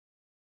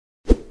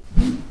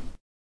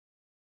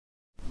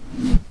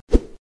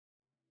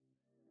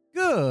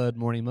Good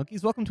morning,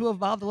 monkeys. Welcome to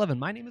Evolved 11.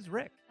 My name is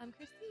Rick. I'm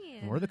Christine.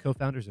 And we're the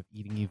co-founders of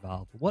Eating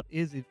Evolved. What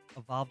is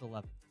Evolved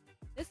 11?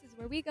 This is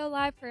where we go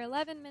live for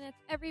 11 minutes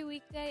every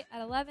weekday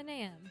at 11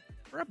 a.m.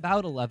 For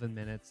about 11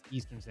 minutes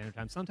Eastern Standard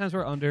Time. Sometimes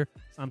we're under,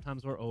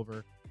 sometimes we're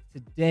over.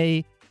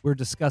 Today, we're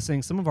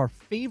discussing some of our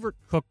favorite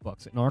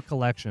cookbooks in our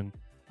collection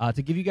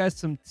to give you guys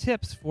some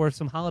tips for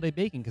some holiday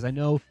baking, because I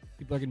know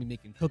people are going to be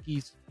making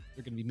cookies,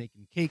 they're going to be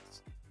making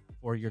cakes,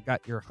 or you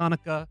got your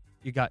Hanukkah,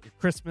 you got your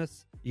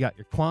Christmas, you got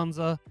your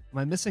Kwanzaa. Am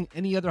I missing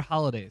any other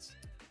holidays?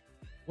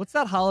 What's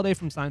that holiday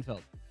from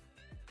Seinfeld?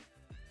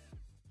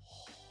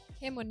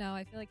 Kim would know.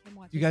 I feel like Kim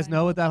watches. Do you guys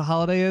know what that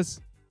holiday is?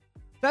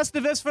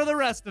 Festivus for the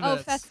rest of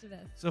us. Oh,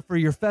 Festivus. So for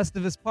your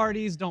Festivus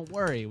parties, don't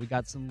worry. We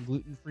got some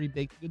gluten-free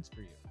baked goods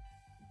for you.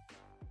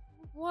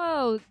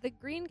 Whoa. The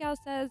green gal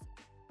says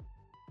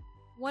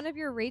one of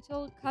your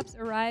Rachel cups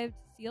arrived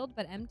sealed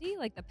but empty?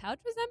 Like the pouch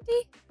was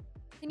empty?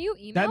 Can you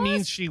email That us?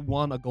 means she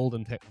won a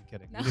golden ticket. I'm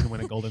kidding. No. You didn't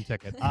win a golden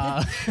ticket.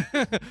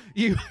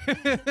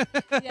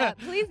 Yeah,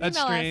 please That's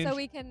email strange. us so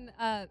we can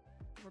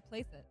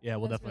replace it. Yeah,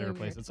 we'll That's definitely really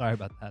replace weird. it. Sorry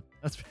about that.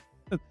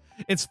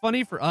 It's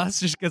funny for us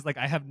just because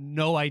I have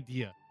no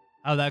idea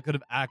how that could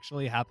have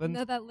actually happened.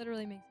 No, that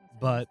literally makes no sense.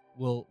 But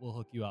we'll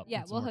hook you up. Yeah,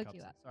 with some we'll more hook cups.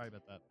 you up. Sorry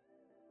about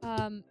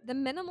that. The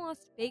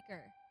minimalist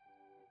baker.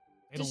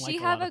 They Does don't she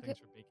like have a lot a of things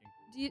for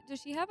baking. Does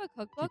she have a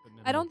cookbook? Keep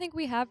it I don't minimal. think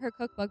we have her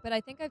cookbook, but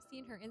I think I've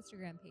seen her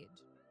Instagram page.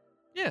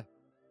 Yeah.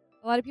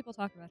 A lot of people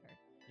talk about her.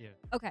 Yeah.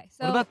 Okay,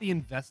 so What about the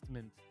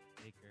investment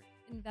baker?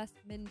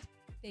 investment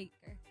baker.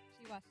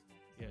 She watched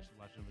it. Yeah, she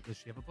watched it. Does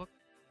she have a book?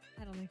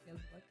 I don't think she has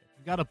a book. If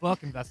you got a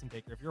book, investment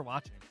baker. If you're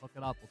watching, look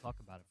it up. We'll talk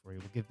about it for you.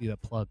 We'll give you a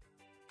plug.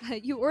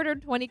 You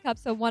ordered 20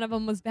 cups, so one of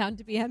them was bound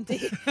to be empty.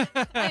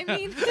 I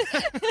mean,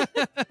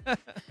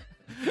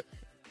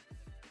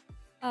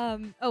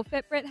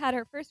 Fitbrit had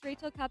her first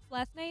Rachel cups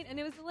last night, and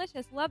it was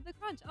delicious. Love the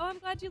crunch. Oh, I'm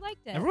glad you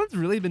liked it. Everyone's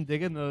really been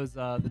digging those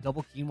the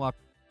double quinoa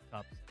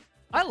cups.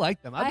 I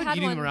like them. I've I been had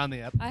eating one. them around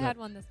the I had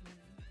one this morning.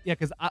 Yeah,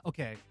 because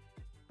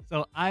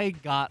so I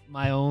got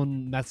my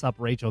own mess up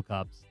Rachel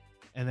cups,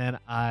 and then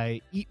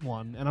I eat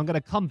one, and I'm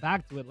gonna come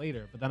back to it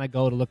later. But then I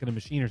go to look at a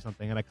machine or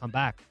something, and I come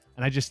back,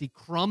 and I just see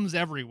crumbs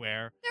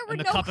everywhere. There were and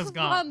the no cup is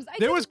gone. crumbs. I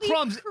There was didn't leave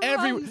crumbs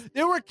everywhere. crumbs.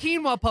 There were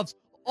quinoa puffs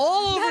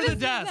all That over the is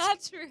desk. not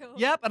true.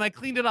 Yep, and I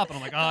cleaned it up, and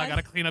I'm like, oh, I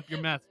gotta clean up your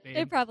mess, babe.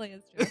 It probably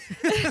is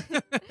true.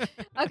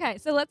 Okay,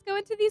 so let's go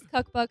into these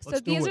cookbooks. So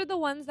Let's do these it. are the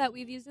ones that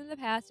we've used in the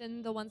past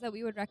and the ones that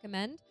we would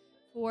recommend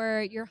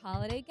for your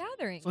holiday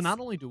gatherings. So not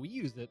only do we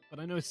use it, but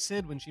I know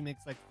Sid, when she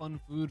makes fun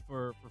food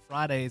for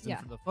Fridays and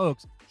Yeah. for the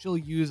folks, she'll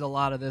use a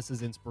lot of this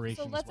as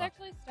inspiration. So as let's well.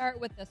 actually start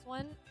with this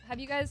one. Have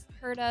you guys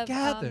heard of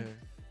Gather.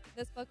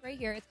 this book right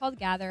here? It's called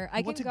Gather. I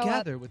You want can to go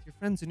gather with your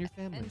friends and your up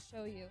family. and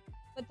show you.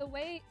 But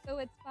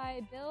it's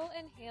by Bill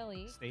and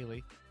Haley.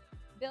 Staley.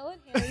 Bill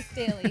and Haley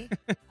Staley.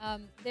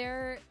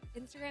 Their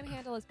Instagram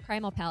handle is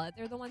Primal Palette.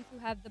 They're the ones who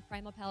have the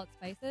Primal Palette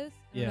spices.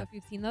 I don't know if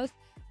you've seen those.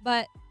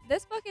 But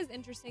this book is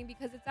interesting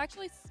because it's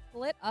actually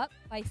split up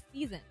by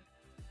season.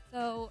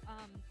 So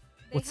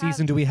What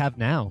season do we have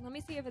now? Let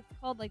me see if it's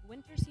called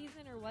winter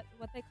season or what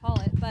they call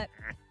it. But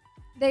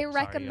they Sorry,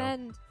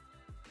 recommend.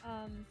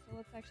 So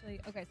let's actually.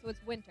 Okay, so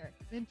it's winter.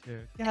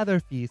 Winter. Gather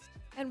feast.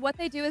 And what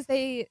they do is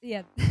they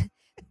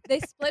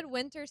split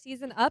winter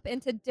season up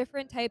into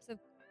different types of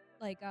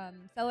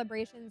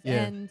celebrations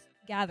Yeah. and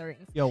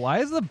gatherings. Yo, why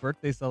is the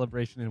birthday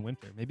celebration in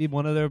winter? Maybe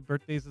one of their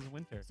birthdays is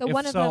winter. So if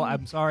one of so, them-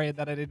 I'm sorry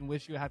that I didn't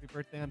wish you a happy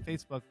birthday on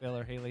Facebook, Bill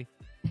or Haley.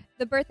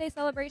 The birthday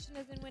celebration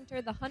is in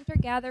winter. The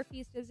hunter-gather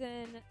feast is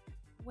in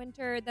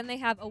winter. Then they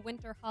have a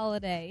winter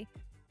holiday,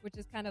 which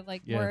is kind of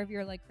more of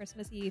your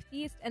Christmas Eve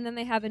feast. And then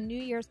they have a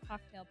New Year's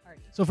cocktail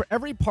party. So for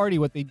every party,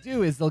 what they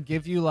do is they'll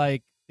give you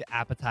the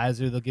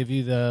appetizer, they'll give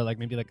you the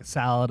maybe a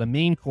salad, a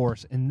main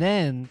course, and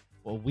then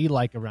what we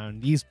like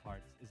around these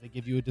parts is they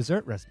give you a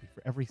dessert recipe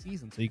for every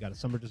season. So you got a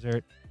summer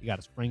dessert, you got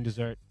a spring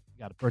dessert,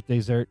 you got a birthday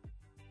dessert.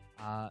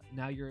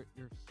 Now you're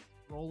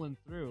scrolling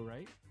through,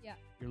 right? Yeah.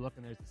 You're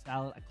looking. There's a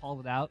salad. I called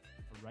it out.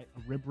 A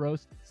rib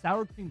roast,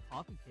 sour cream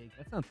coffee cake.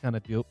 That sounds kind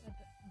of dupe.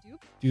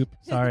 Dupe? Dupe.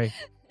 Sorry.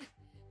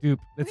 Dupe.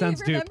 That sounds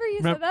dupe. Remember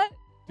you said that?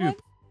 Dupe. once?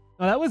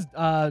 No, that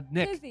was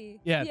Nick. Pizzy.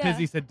 Yeah,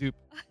 Pizzy said dupe.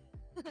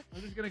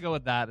 I'm just gonna go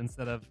with that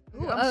instead of.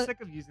 Ooh, I'm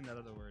sick of using that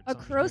other word. A so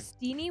I'm just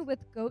crostini with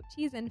goat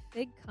cheese and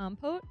fig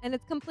compote, and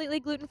it's completely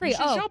gonna- gluten-free. You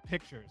should Oh, show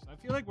pictures. I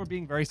feel like we're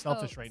being very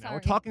selfish right now. We're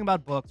sorry. talking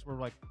about books.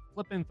 We're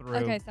flipping through.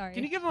 okay, sorry.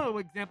 Can you give them an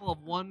example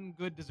of one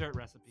good dessert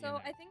recipe? in So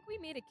there? I think we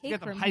made a To cake get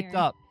them from hyped here.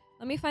 up.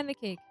 Let me find the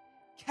cake.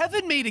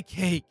 Kevin made a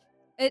cake.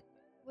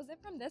 Was it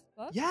from this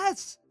book?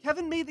 Yes,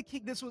 Kevin made the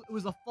cake. It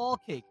was a fall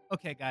cake.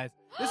 Okay, guys,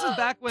 this is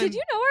back when. Did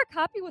you know our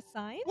copy was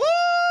signed? Woo!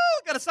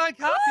 Got a signed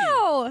copy.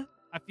 Wow.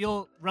 I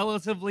feel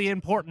relatively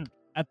important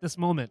at this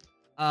moment.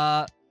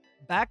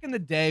 Back in the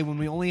day when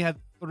we only had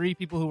 3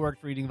 people who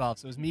worked for Eating Evolved,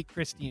 so it was me,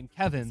 Christy, and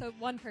Kevin. So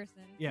one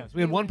person. Yes,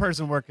 we had one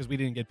person work because we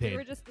didn't get We paid.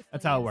 were just the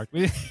That's how it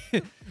slaves.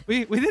 worked.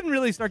 We didn't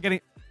really start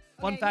getting.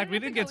 Fun Okay, fact: you we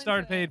don't didn't have to get go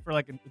started into it. paid for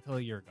until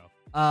a year ago.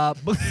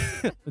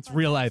 But it's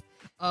real life.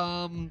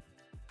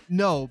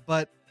 No,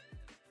 but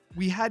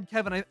we had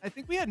Kevin. I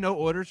think we had no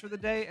orders for the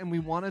day, and we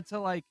wanted to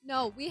like.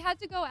 No, we had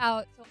to go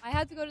out. So I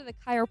had to go to the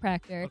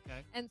chiropractor.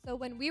 Okay. And so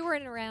when we were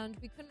in around,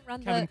 we couldn't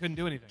run Kevin couldn't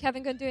do anything.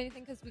 Kevin couldn't do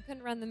anything because we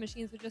couldn't run the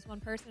machines with just one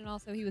person, and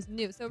also he was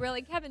new. So we're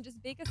like, Kevin,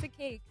 just bake us a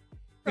cake.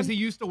 Because he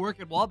used to work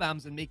at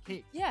Waldbaum's and make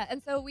cakes. Yeah,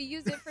 and so we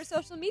used it for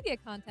social media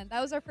content.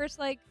 That was our first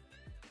like.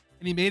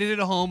 And he made it at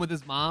home with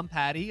his mom,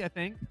 Patty. I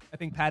think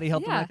Patty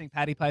helped him. I think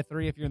Patty Pie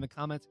 3. If you're in the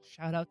comments,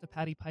 shout out to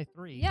Patty Pie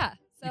 3. Yeah.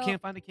 So, you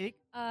can't find the cake?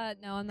 No,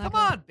 I'm not. Come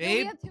on, babe. No,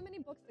 we have too many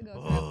books to go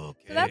through.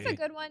 Okay. So that's a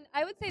good one.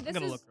 I would say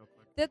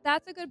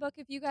that's a good book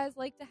if you guys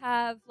like to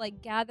have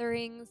like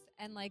gatherings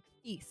and like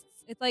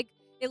feasts. It's like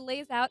it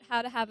lays out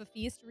how to have a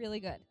feast really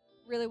good,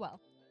 really well.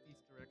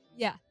 Feast directions.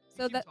 Yeah.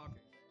 So that.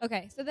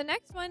 Okay. So the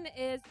next one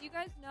is, you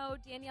guys know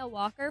Danielle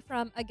Walker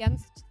from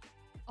Against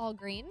All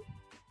Green?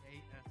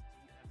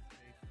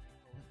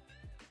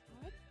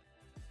 What?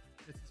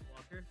 Mrs.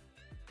 Walker.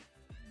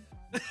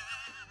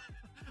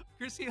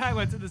 Chrissy and I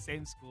went to the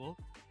same school,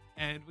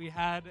 and we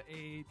had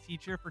a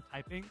teacher for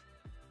typing.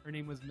 Her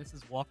name was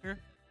Mrs. Walker.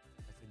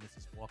 I say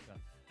Mrs. Walker.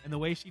 And the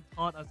way she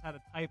taught us how to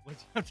type was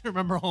you have to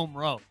remember home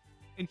row.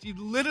 And she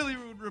literally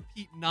would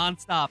repeat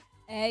nonstop.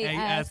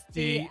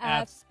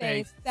 ASDF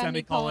space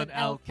semicolon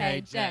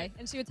LKJ.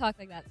 And she would talk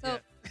like that. So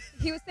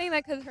he was saying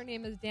that because her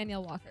name is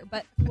Danielle Walker.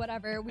 But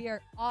whatever, we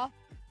are off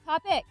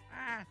topic.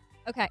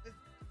 Okay.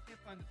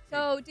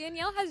 So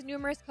Danielle has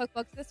numerous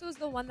cookbooks. This was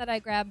the one that I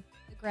grabbed.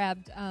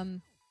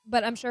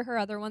 But I'm sure her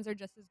other ones are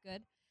just as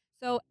good.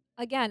 So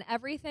again,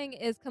 everything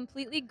is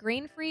completely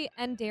grain-free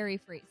and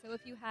dairy-free. So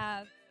if you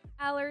have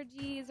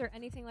allergies or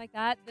anything like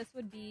that, this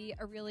would be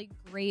a really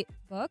great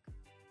book.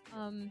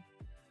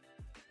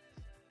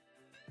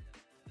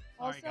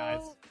 Sorry,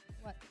 guys.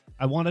 What?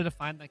 I wanted to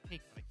find that cake,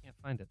 but I can't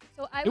find it.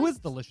 So it was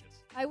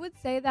delicious. I would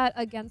say that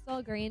Against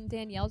All Grain,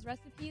 Danielle's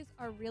recipes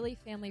are really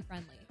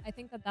family-friendly. I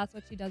think that that's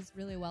what she does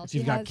really well.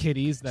 She's got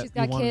kitties that you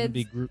want them to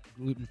be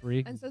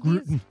gluten-free. And so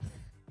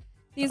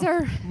these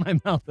are... My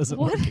mouth isn't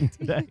working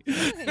today.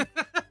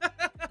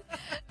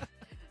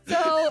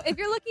 So if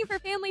you're looking for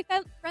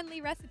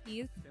family-friendly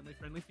recipes...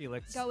 Family-friendly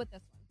Felix. Go with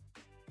this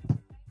one.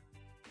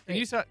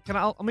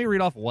 Let me read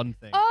off one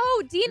thing.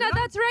 Oh, Dina,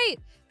 that's right.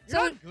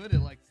 You're not good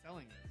at like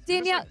selling this.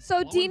 Danielle,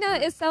 so Dina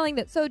is selling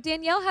this. So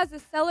Danielle has a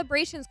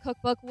celebrations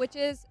cookbook, which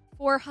is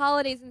for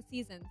holidays and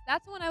seasons.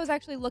 That's the one I was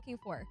actually looking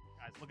for.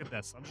 Guys, look at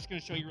this. I'm just going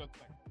to show you real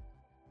quick.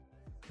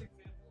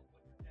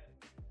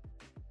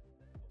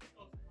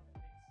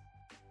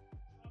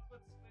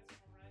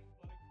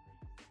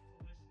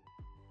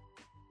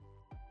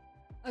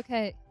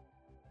 Okay.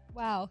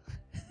 Wow.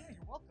 Yeah, you're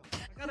welcome.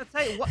 I gotta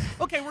tell you what.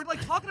 Okay, we're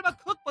like talking about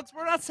cookbooks.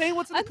 We're not saying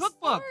what's in the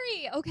cookbook.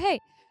 Sorry. Okay.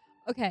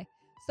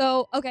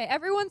 So,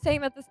 everyone's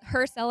saying that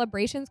her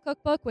celebrations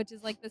cookbook, which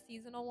is like the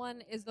seasonal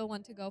one, is the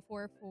one to go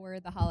for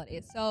the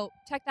holidays. So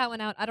check that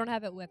one out. I don't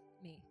have it with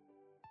me.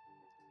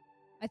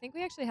 I think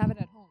we actually have it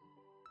at home.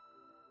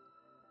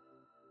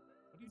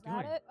 What are you Is doing?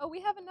 that it? Oh,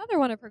 we have another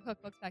one of her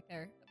cookbooks back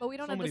there, but we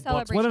don't have the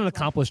celebrations. What an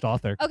accomplished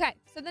author. Okay,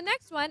 so the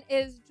next one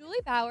is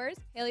Julie Bauer's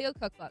Paleo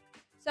Cookbook.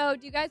 So,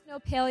 do you guys know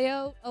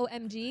Paleo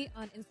OMG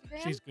on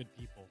Instagram? She's good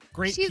people.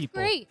 Great She's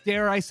people. Great.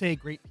 Dare I say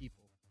great people.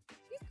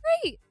 She's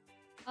great.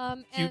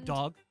 Cute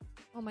dog.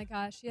 Oh my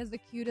gosh, she has the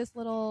cutest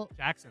little...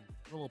 Jackson.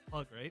 Little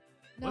pug, right?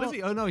 No, what is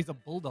he? Oh no, he's a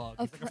bulldog.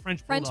 He's like a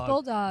French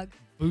bulldog.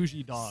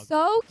 Bougie dog.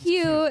 So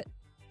cute.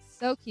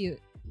 So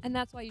cute. And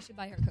that's why you should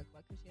buy her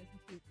cookbook, because she has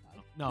a cute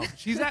dog. No,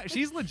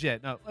 she's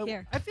legit. No,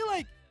 Here. I feel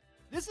like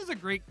this is a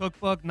great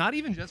cookbook, not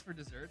even just for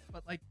desserts,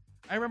 but like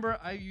I remember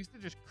I used to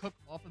just cook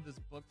off of this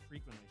book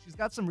frequently. She's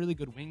got some really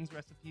good wings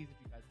recipes if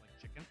you guys like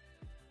chicken.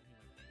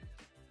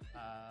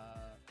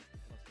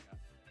 What else we got?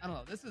 I don't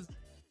know.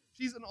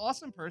 She's an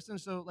awesome person.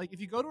 So like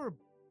if you go to her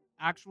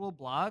actual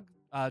blog,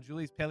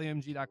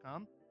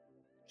 juliespaleomg.com,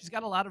 she's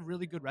got a lot of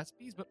really good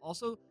recipes, but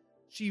also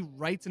she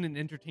writes in an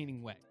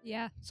entertaining way.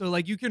 Yeah. So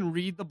like you can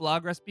read the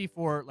blog recipe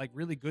for like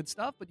really good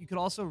stuff, but you could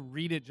also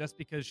read it just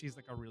because she's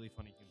like a really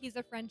funny human. He's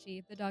a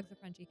Frenchie. The dog's a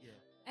Frenchie. Yeah.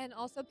 And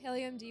also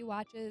Paleo MD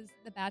watches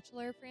the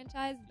Bachelor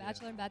franchise,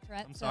 Bachelor and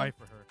Bachelorette. I'm sorry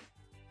for her.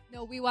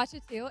 No, we watch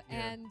it too.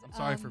 Yeah, And I'm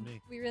sorry for me.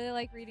 We really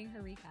like reading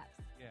her recaps.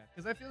 Yeah,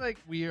 because I feel like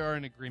we are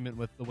in agreement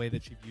with the way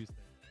that she views things.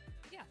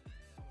 Yeah.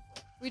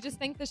 We just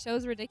think the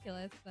show's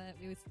ridiculous, but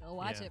we would still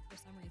watch it for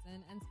some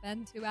reason and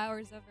spend 2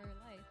 hours of our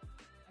life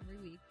every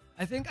week.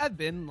 I think I've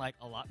been like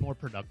a lot more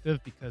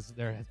productive because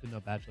there has been no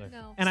Bachelor.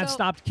 No. And I've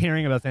stopped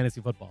caring about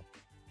fantasy football.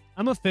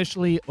 I'm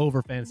officially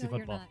over fantasy No, you're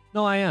football. not.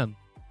 No, I am.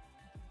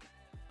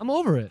 I'm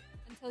over it.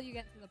 Until you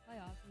get to the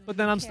playoffs. But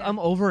then I'm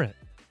over it.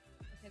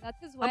 Okay, that's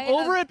his way I'm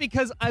over it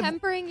because I'm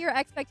tempering your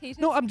expectations.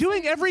 No, I'm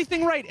doing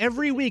everything right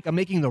every week. I'm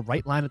making the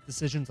right lineup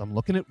decisions. I'm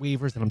looking at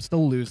waivers and I'm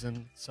still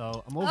losing.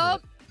 So I'm over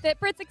it.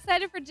 FitBrit's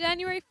excited for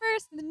January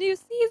 1st, the new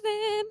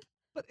season.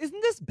 But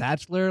isn't this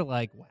Bachelor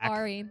like whack?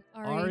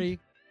 Ari.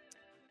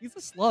 He's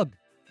a slug.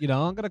 You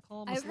know, I'm going to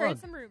call him a I've slug. heard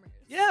some rumors.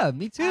 Yeah,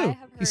 me too.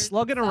 He's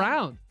slugging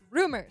around.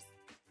 Rumors.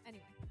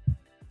 Anyway.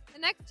 The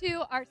next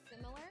two are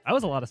similar. That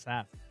was a lot of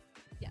sass.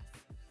 Yes.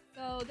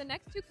 So the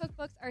next two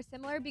cookbooks are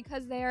similar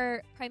because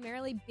they're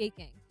primarily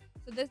baking.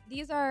 So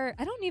these are,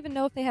 I don't even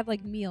know if they have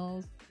like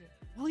meals.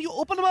 Well, you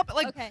open them up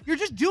like you're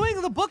just doing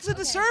the books at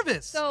the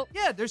service. So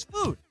yeah, there's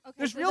food.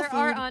 There's real food.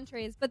 There are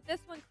entrees, but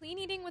this one, Clean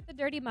Eating with the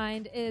Dirty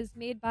Mind, is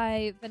made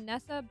by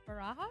Vanessa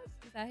Barajas.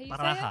 Is that how you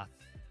say it?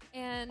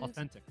 And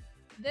authentic.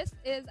 This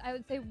is, I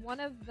would say, one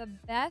of the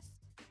best.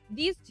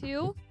 These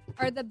two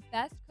are the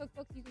best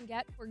cookbooks you can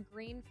get for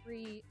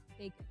grain-free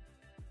baking.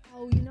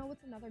 Oh, you know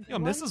what's another good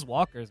one? Mrs.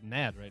 Walker is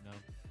mad right now.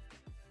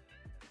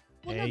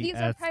 Well, no, these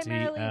are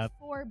primarily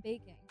for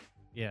baking.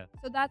 Yeah.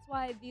 So that's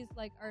why these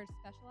like are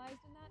specialized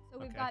in that. So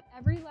we've got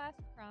Every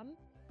Last Crumb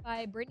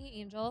by Brittany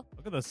Angel.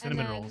 Look at those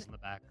cinnamon rolls in the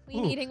back.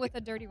 Clean Eating with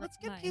a Dirty Mind. Let's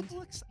get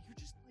people excited. You're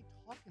just like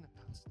talking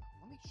about stuff.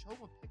 Let me show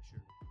a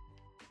picture.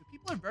 The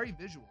people are very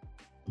visual.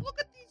 Look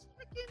at these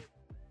freaking.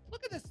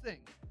 Look at this thing.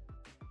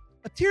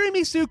 A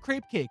tiramisu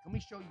crepe cake. Let me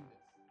show you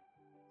this.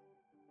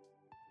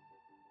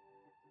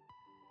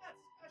 That's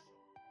special.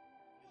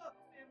 You have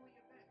a family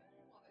event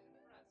and you want to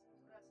impress.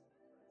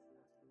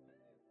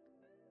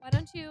 Why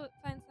don't you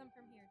find some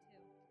from here too?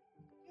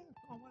 Yeah,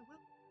 oh, I will.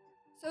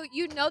 So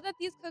you know that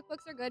these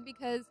cookbooks are good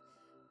because,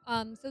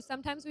 so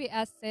sometimes we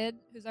ask Sid,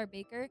 who's our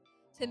baker,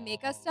 to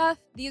make us stuff.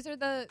 These are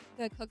the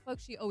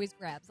cookbooks she always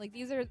grabs. Like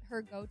these are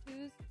her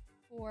go-tos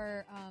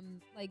for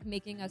like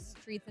making us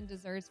treats and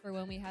desserts for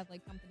when we have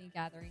like company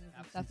gatherings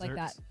and stuff like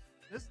that.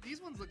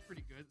 These ones look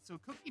pretty good. So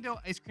cookie dough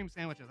ice cream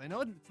sandwiches. I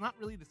know it's not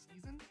really the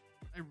season.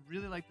 I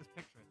really like this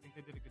picture. I think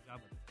they did a good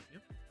job with it.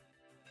 Yep.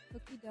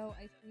 Cookie dough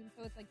ice cream.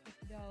 So it's like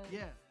cookie dough.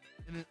 Yeah.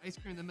 And then ice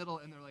cream in the middle,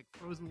 and they're like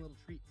frozen little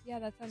treats. Yeah,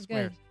 that sounds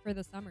good for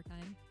the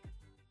summertime.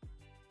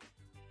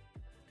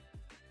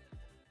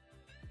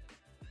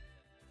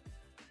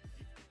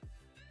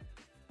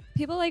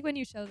 People like when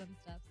you show them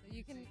stuff, so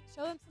you can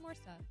show them some more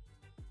stuff.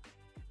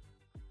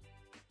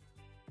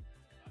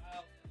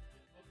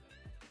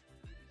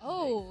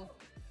 Oh.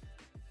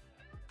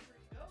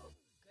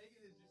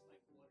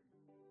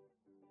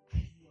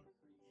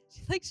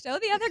 She's like, show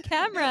the other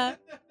camera.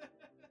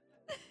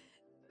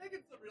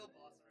 Megan's the real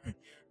boss around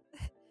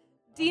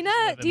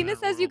here. Dina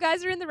says you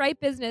guys are in the right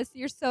business.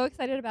 You're so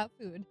excited about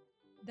food.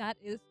 That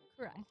is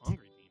correct. I'm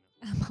hungry,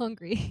 Dina. I'm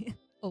hungry.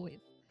 Always.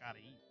 Gotta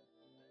eat.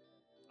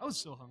 I was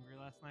so hungry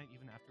last night,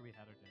 even after we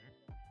had our dinner.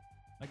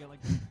 Like at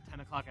like 10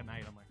 o'clock at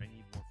night, I'm like, I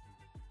need more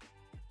food.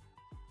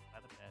 By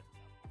the bed.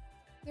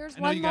 I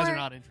know you guys are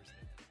not interested.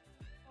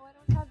 Oh, I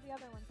don't have the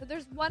other one. So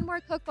there's one more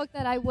cookbook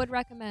that I would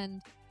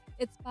recommend.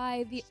 It's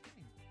by the...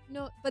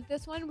 No, but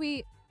this one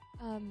we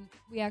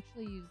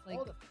actually use like...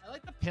 Oh, I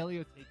like the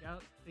Paleo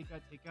takeout.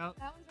 Takeout.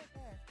 That one's right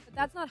there. But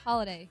that's not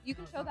holiday. You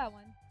can show that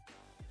one.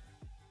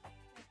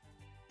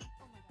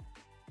 Oh my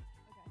god.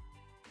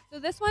 Okay. So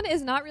this one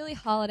is not really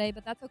holiday,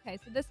 but that's okay.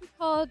 So this is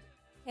called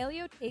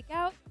Paleo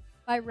Takeout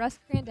by Russ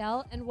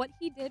Crandall. And what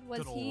he did was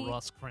Good old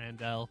Russ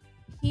Crandall.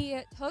 He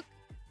took...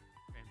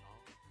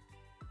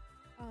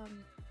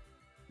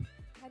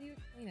 how do you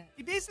explain it?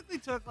 He basically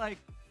took like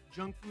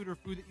junk food or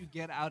food that you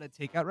get out at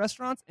takeout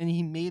restaurants, and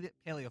he made it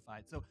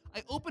paleofied. So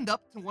I opened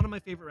up to one of my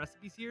favorite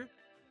recipes here,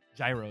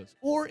 gyros,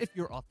 or if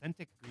you're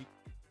authentic Greek,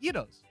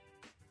 gyros.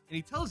 And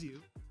he tells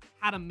you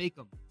how to make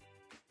them.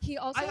 He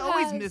also I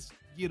always miss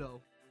gyro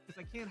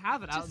because I can't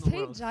have it out in the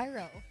world. Just say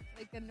gyro,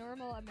 like a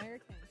normal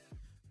American.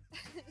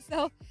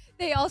 So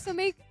they also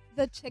make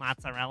the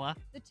mozzarella,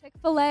 the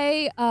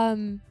Chick-fil-A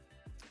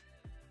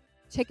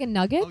chicken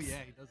nuggets. Oh yeah,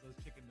 he does those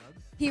chicken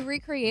nugs. He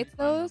recreates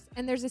those,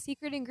 and there's a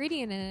secret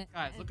ingredient in it.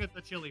 Guys, look at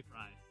the chili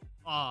fries.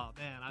 Oh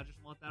man, I just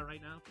want that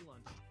right now for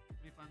lunch.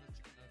 Let me find the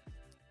chicken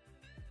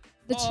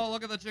nuggets.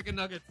 Look at the chicken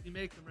nuggets. He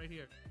makes them right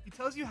here. He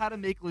tells you how to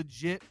make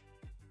legit,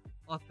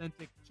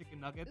 authentic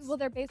chicken nuggets. Well,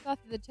 they're based off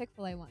of the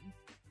Chick-fil-A ones.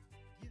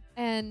 Yeah.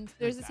 And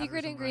there's a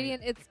secret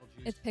ingredient.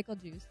 It's pickle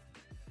juice.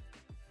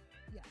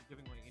 Yeah. He's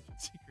giving away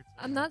ancient secrets.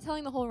 I'm not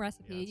telling the whole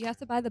recipe. You have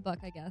to buy the book,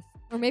 I guess,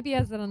 or maybe he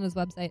has it on his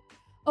website.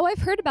 Oh, I've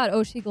heard about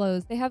Oshi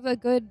Glows. They have a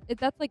good.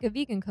 That's like a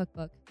vegan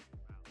cookbook.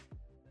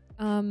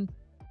 Wow.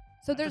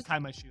 So there's. Tie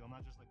my shoe. I'm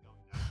not just like going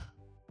down.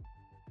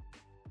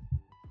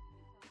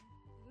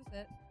 Is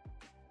this it?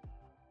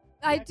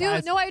 I do.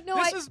 Guys, no, I know.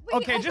 This is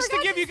okay. Just to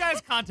give you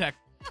guys context,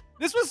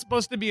 this was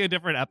supposed to be a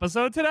different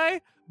episode today,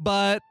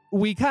 but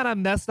we kind of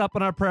messed up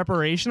on our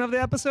preparation of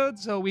the episode,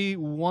 so we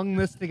wung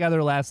this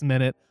together last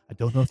minute. I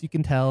don't know if you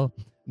can tell.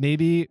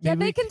 Maybe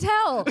they can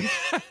tell.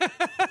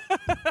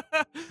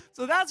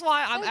 So that's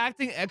why I'm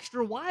acting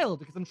extra wild,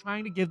 because I'm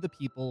trying to give the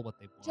people what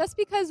they want. Just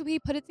because we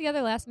put it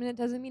together last minute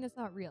doesn't mean it's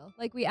not real.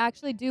 Like, we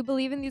actually do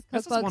believe in these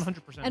cookbooks. This is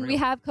 100% and real. we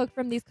have cooked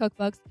from these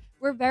cookbooks.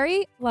 We're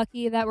very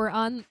lucky that we're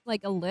on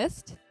like a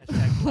list.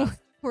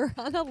 We're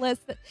on a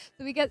list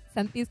so we get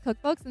sent these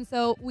cookbooks, and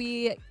so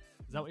we. Is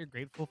that what you're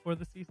grateful for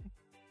this season?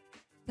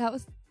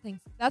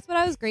 That's what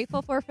I was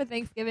grateful for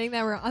Thanksgiving,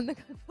 that we're on the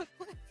cookbook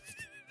list.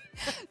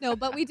 No,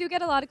 but we do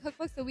get a lot of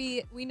cookbooks, so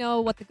we know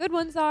what the good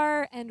ones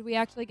are, and we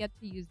actually get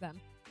to use them.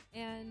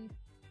 And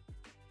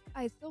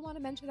I still want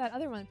to mention that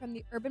other one from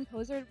the Urban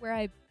Poser, where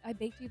I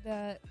baked you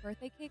the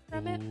birthday cake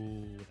from it.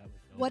 Ooh, that was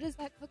dope. What is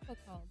that cookbook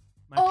called?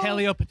 My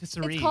Paleo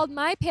Patisserie. It's called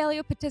My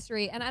Paleo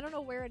Patisserie, and I don't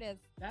know where it is.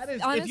 That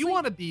is, honestly, if you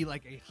want to be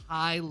like a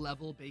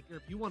high-level baker,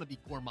 if you want to be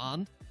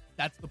gourmand,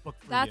 that's the book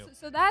for you.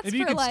 So that's Maybe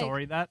for you can like,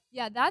 story that.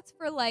 Yeah, that's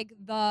for like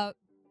the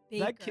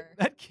baker.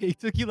 That cake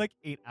took you like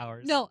 8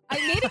 hours. No, I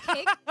made a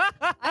cake.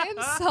 I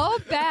am so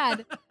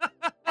bad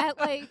at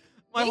like.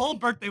 My whole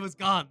birthday was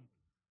gone.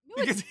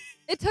 No,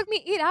 it took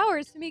me 8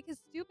 hours to make his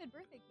stupid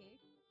birthday cake.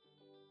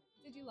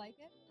 Did you like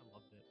it? I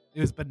loved it.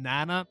 It was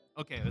banana.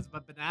 Okay, it was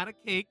a banana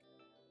cake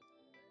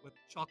with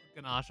chocolate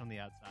ganache on the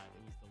outside.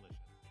 It was delicious.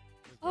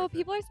 Oh,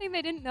 people are saying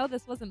they didn't know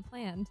this wasn't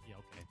planned. Yeah,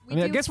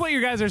 okay. I guess what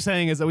you guys are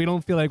saying is that we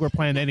don't feel like we're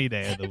planned any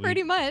day of the week.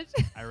 Pretty much.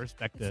 I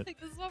respect it. Like,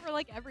 this is what we're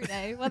like every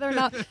day, whether or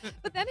not.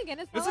 But then again,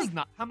 it's not This is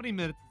not. How many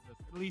minutes is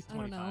this? At least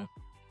 25. I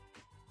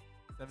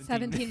don't know.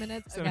 17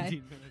 minutes. 17 Okay.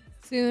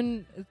 minutes.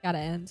 Soon it's gotta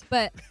end.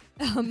 But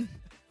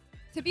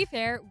to be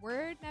fair,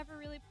 we're never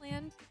really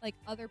planned. Like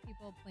other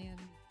people planned.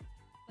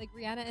 Like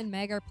Rihanna and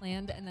Meg are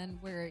planned, and then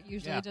we're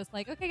usually just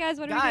like, okay, guys,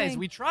 what are we doing? Guys,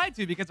 we tried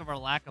to because of our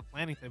lack of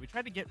planning today. We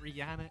tried to get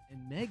Rihanna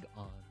and Meg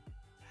on to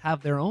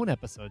have their own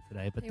episode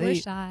today, but they were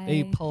shy.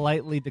 They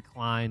politely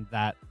declined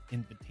that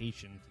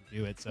invitation to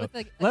do it. So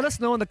let us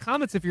know in the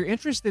comments if you're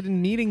interested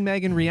in meeting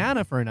Meg and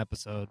Rihanna for an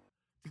episode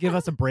to give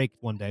us a break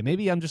one day.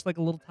 Maybe I'm just like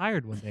a little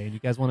tired one day, and you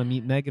guys want to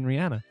meet Meg and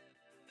Rihanna.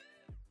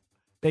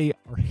 They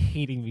are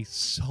hating me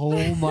so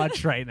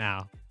much right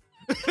now.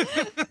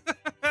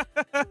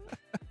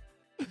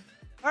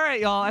 All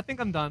right, y'all. I think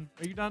I'm done.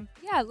 Are you done?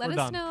 Yeah, let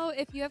us know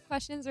if you have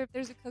questions or if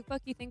there's a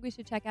cookbook you think we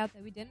should check out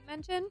that we didn't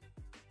mention.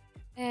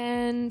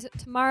 And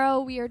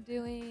tomorrow we are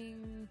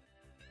doing...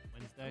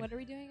 Wednesday. What are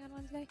we doing on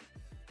Wednesday?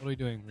 What are we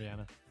doing,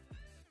 Rihanna?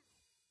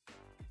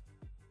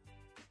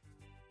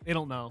 They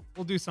don't know.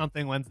 We'll do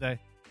something Wednesday.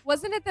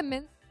 Wasn't it the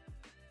mince?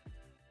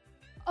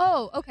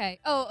 Oh, okay.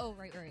 Oh,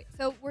 right.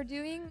 So we're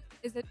doing...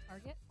 Is it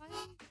Target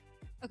finally?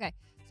 Okay.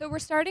 So we're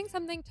starting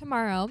something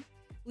tomorrow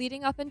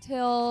leading up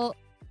until...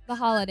 the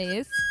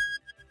holidays,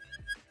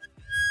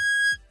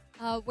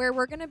 where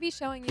we're going to be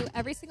showing you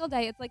every single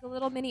day. It's like a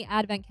little mini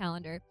advent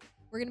calendar.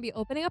 We're going to be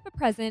opening up a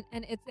present,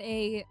 and it's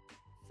a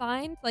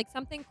find, like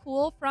something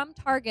cool from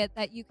Target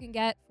that you can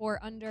get for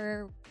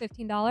under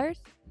 $15,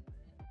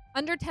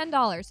 under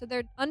 $10. So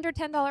they're under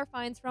 $10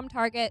 finds from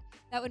Target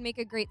that would make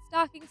a great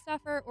stocking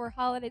stuffer or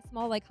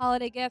small like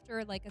holiday gift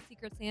or like a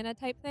Secret Santa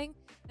type thing.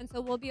 And so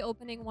we'll be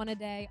opening one a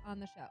day on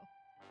the show.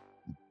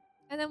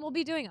 And then we'll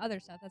be doing other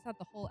stuff. That's not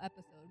the whole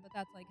episode, but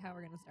that's like how we're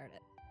going to start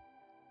it.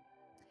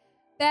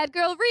 Bad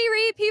girl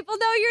Riri, people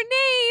know your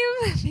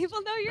name.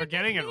 People know your name. You're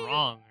getting it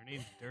wrong. Her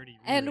name's Dirty Riri.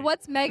 And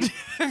what's Meg's...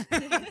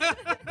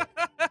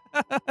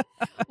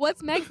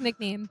 What's Meg's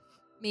nickname?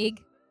 Meg.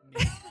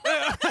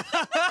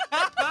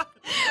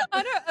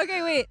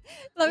 Okay, wait.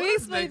 Let me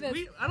explain this.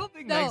 I don't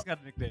think Meg's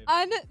got a nickname.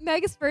 On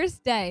Meg's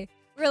first day,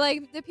 we're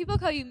like, do people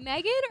call you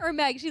Megan or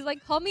Meg? She's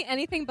like, call me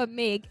anything but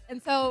Meg. And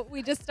so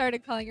we just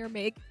started calling her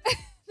Meg.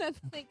 That's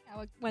like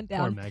how it went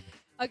down. Poor Meg.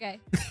 Okay.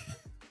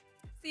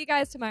 See you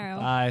guys tomorrow.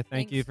 Bye.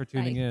 Thank you Thanks. for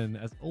tuning Bye. in,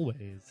 as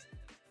always.